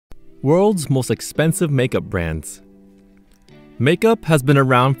World's most expensive makeup brands. Makeup has been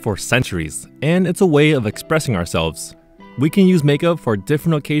around for centuries, and it's a way of expressing ourselves. We can use makeup for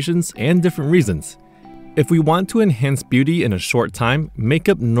different occasions and different reasons. If we want to enhance beauty in a short time,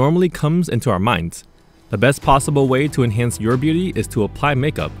 makeup normally comes into our minds. The best possible way to enhance your beauty is to apply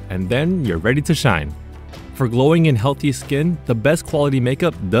makeup, and then you're ready to shine. For glowing and healthy skin, the best quality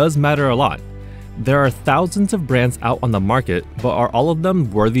makeup does matter a lot. There are thousands of brands out on the market, but are all of them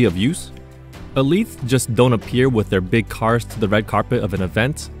worthy of use? Elites just don't appear with their big cars to the red carpet of an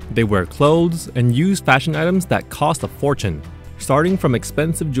event. They wear clothes and use fashion items that cost a fortune, starting from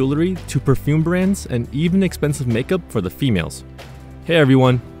expensive jewelry to perfume brands and even expensive makeup for the females. Hey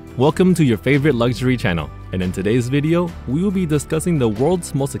everyone, welcome to your favorite luxury channel, and in today's video, we will be discussing the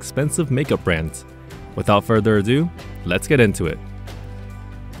world's most expensive makeup brands. Without further ado, let's get into it.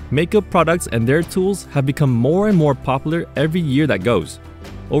 Makeup products and their tools have become more and more popular every year that goes.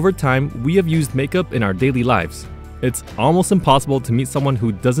 Over time, we have used makeup in our daily lives. It's almost impossible to meet someone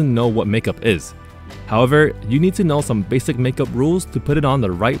who doesn't know what makeup is. However, you need to know some basic makeup rules to put it on the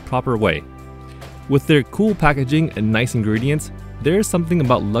right proper way. With their cool packaging and nice ingredients, there's something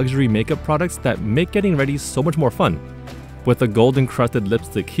about luxury makeup products that make getting ready so much more fun. With a gold encrusted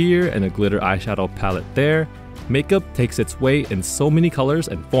lipstick here and a glitter eyeshadow palette there, makeup takes its way in so many colors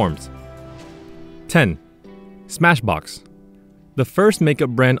and forms. 10. Smashbox. The first makeup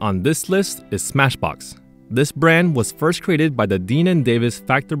brand on this list is Smashbox. This brand was first created by the Dean and Davis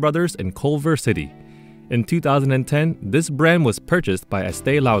Factor brothers in Culver City. In 2010, this brand was purchased by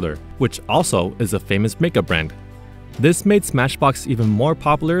Estée Lauder, which also is a famous makeup brand. This made Smashbox even more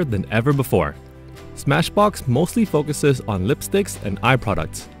popular than ever before. Smashbox mostly focuses on lipsticks and eye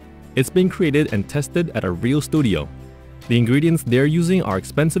products. It's been created and tested at a real studio. The ingredients they're using are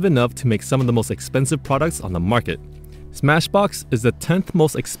expensive enough to make some of the most expensive products on the market. Smashbox is the 10th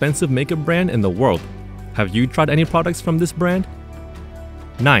most expensive makeup brand in the world. Have you tried any products from this brand?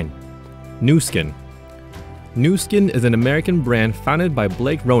 9. Nu Skin. Nu Skin is an American brand founded by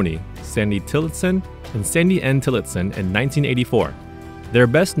Blake Roney, Sandy Tillotson, and Sandy N. Tillotson in 1984. They're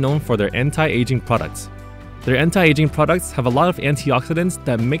best known for their anti-aging products. Their anti-aging products have a lot of antioxidants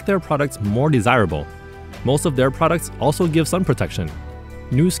that make their products more desirable. Most of their products also give sun protection.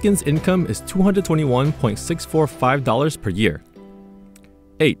 Nu Skin's income is $221.645 per year.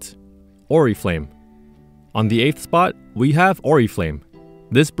 8. Oriflame. On the 8th spot, we have Oriflame.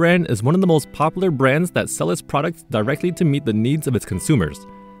 This brand is one of the most popular brands that sell its products directly to meet the needs of its consumers.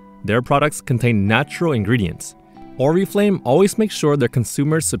 Their products contain natural ingredients. Oriflame always makes sure their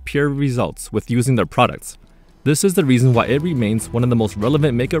consumers superior results with using their products. This is the reason why it remains one of the most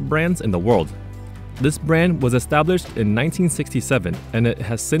relevant makeup brands in the world. This brand was established in 1967, and it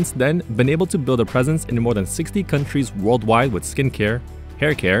has since then been able to build a presence in more than 60 countries worldwide with skincare,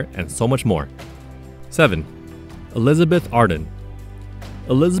 hair care, and so much more. 7. Elizabeth Arden.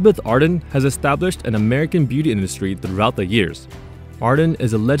 Elizabeth Arden has established an American beauty industry throughout the years. Arden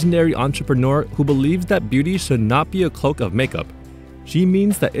is a legendary entrepreneur who believes that beauty should not be a cloak of makeup. She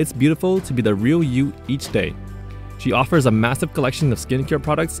means that it's beautiful to be the real you each day. She offers a massive collection of skincare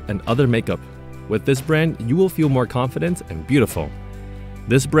products and other makeup. With this brand, you will feel more confident and beautiful.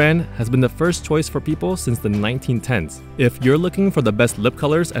 This brand has been the first choice for people since the 1910s. If you're looking for the best lip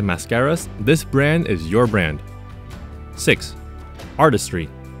colors and mascaras, this brand is your brand. 6. Artistry.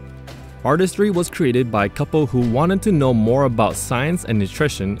 Artistry was created by a couple who wanted to know more about science and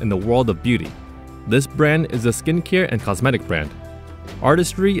nutrition in the world of beauty. This brand is a skincare and cosmetic brand.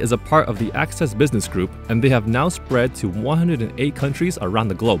 Artistry is a part of the Access Business Group, and they have now spread to 108 countries around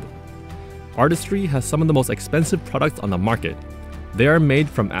the globe. Artistry has some of the most expensive products on the market. They are made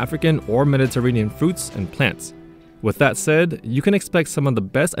from African or Mediterranean fruits and plants. With that said, you can expect some of the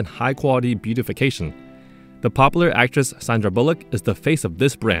best and high-quality beautification. The popular actress Sandra Bullock is the face of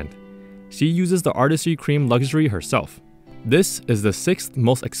this brand. She uses the Artistry Cream Luxury herself. This is the 6th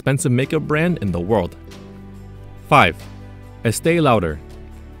most expensive makeup brand in the world. 5. Estée Lauder.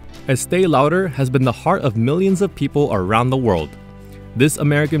 Estée Lauder has been the heart of millions of people around the world. This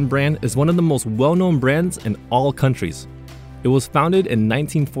American brand is one of the most well-known brands in all countries. It was founded in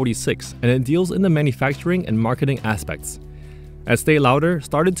 1946, and it deals in the manufacturing and marketing aspects. Estée Lauder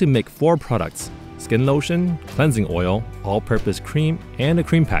started to make 4 products: skin lotion, cleansing oil, all-purpose cream, and a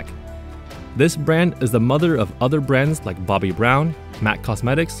cream pack. This brand is the mother of other brands like Bobbi Brown, MAC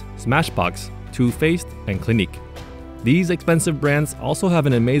Cosmetics, Smashbox, Too Faced, and Clinique. These expensive brands also have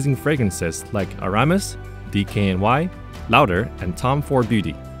an amazing fragrances like Aramis, DKNY, Lauder, and Tom Ford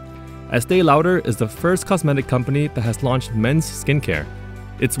Beauty. Estée Lauder is the first cosmetic company that has launched men's skincare.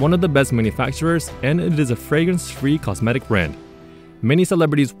 It's one of the best manufacturers, and it is a fragrance-free cosmetic brand. Many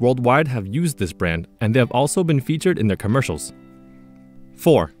celebrities worldwide have used this brand, and they have also been featured in their commercials.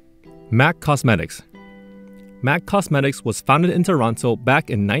 4. MAC Cosmetics. MAC Cosmetics was founded in Toronto back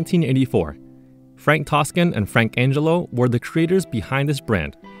in 1984. Frank Toscan and Frank Angelo were the creators behind this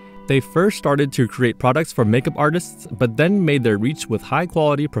brand. They first started to create products for makeup artists, but then made their reach with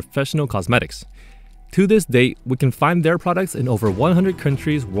high-quality professional cosmetics. To this date, we can find their products in over 100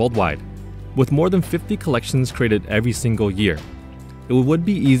 countries worldwide, with more than 50 collections created every single year. It would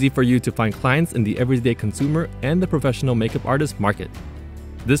be easy for you to find clients in the everyday consumer and the professional makeup artist market.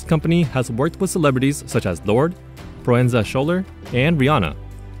 This company has worked with celebrities such as Lorde, Proenza Scholler, and Rihanna.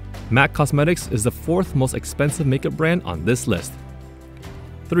 MAC Cosmetics is the 4th most expensive makeup brand on this list.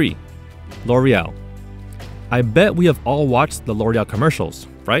 3. L'Oreal. I bet we have all watched the L'Oreal commercials,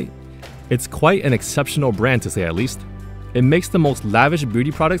 right? It's quite an exceptional brand to say at least. It makes the most lavish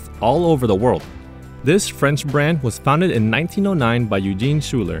beauty products all over the world. This French brand was founded in 1909 by Eugene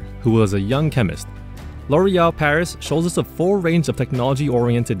Schuller, who was a young chemist. L'Oreal Paris shows us a full range of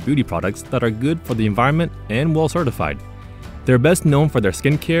technology-oriented beauty products that are good for the environment and well certified. They're best known for their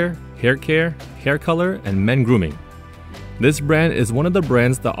skincare, hair care, hair color, and men grooming. This brand is one of the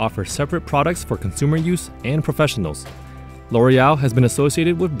brands that offer separate products for consumer use and professionals. L'Oreal has been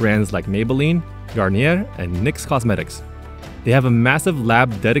associated with brands like Maybelline, Garnier, and NYX Cosmetics. They have a massive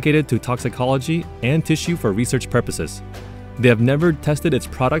lab dedicated to toxicology and tissue for research purposes. They have never tested its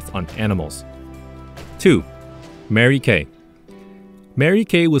products on animals. 2. Mary Kay. Mary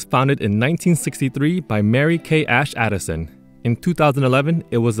Kay was founded in 1963 by Mary Kay Ash Addison. In 2011,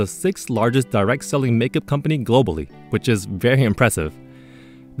 it was the 6th largest direct-selling makeup company globally, which is very impressive.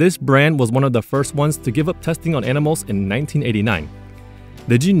 This brand was one of the first ones to give up testing on animals in 1989.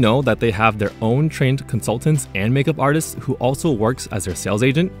 Did you know that they have their own trained consultants and makeup artists who also works as their sales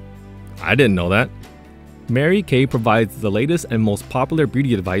agent? I didn't know that. Mary Kay provides the latest and most popular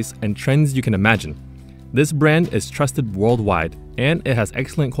beauty advice and trends you can imagine. This brand is trusted worldwide, and it has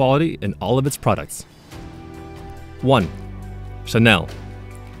excellent quality in all of its products. 1. Chanel.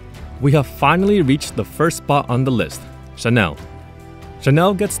 We have finally reached the first spot on the list, Chanel.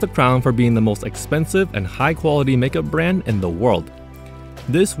 Chanel gets the crown for being the most expensive and high-quality makeup brand in the world.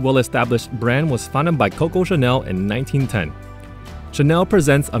 This well-established brand was founded by Coco Chanel in 1910. Chanel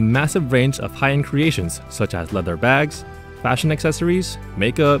presents a massive range of high-end creations such as leather bags, fashion accessories,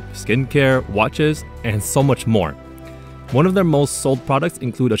 makeup, skincare, watches, and so much more. One of their most sold products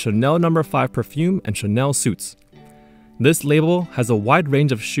include a Chanel No. 5 perfume and Chanel suits. This label has a wide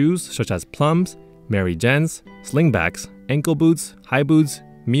range of shoes such as plums, Mary Janes, slingbacks, ankle boots, high boots,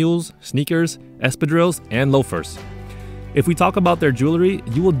 mules, sneakers, espadrilles, and loafers. If we talk about their jewelry,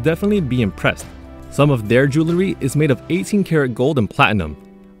 you will definitely be impressed. Some of their jewelry is made of 18-karat gold and platinum.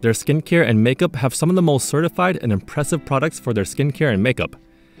 Their skincare and makeup have some of the most certified and impressive products for their skincare and makeup.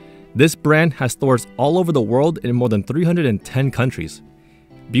 This brand has stores all over the world in more than 310 countries.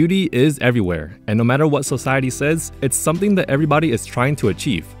 Beauty is everywhere, and no matter what society says, it's something that everybody is trying to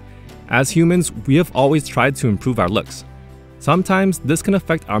achieve. As humans, we have always tried to improve our looks. Sometimes this can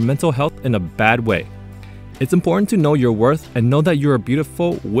affect our mental health in a bad way. It's important to know your worth and know that you are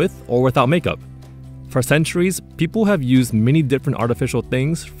beautiful with or without makeup. For centuries, people have used many different artificial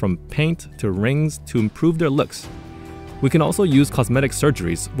things, from paint to rings, to improve their looks. We can also use cosmetic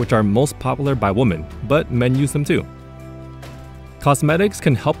surgeries, which are most popular by women, but men use them too. Cosmetics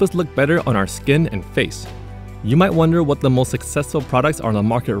can help us look better on our skin and face. You might wonder what the most successful products are on the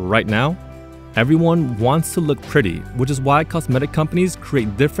market right now. Everyone wants to look pretty, which is why cosmetic companies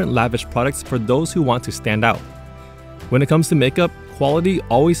create different lavish products for those who want to stand out. When it comes to makeup, quality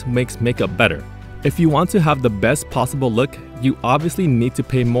always makes makeup better. If you want to have the best possible look, you obviously need to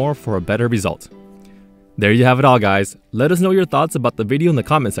pay more for a better result. There you have it all, guys. Let us know your thoughts about the video in the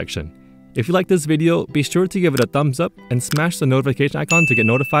comment section. If you like this video, be sure to give it a thumbs up and smash the notification icon to get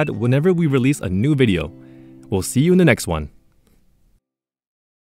notified whenever we release a new video. We'll see you in the next one.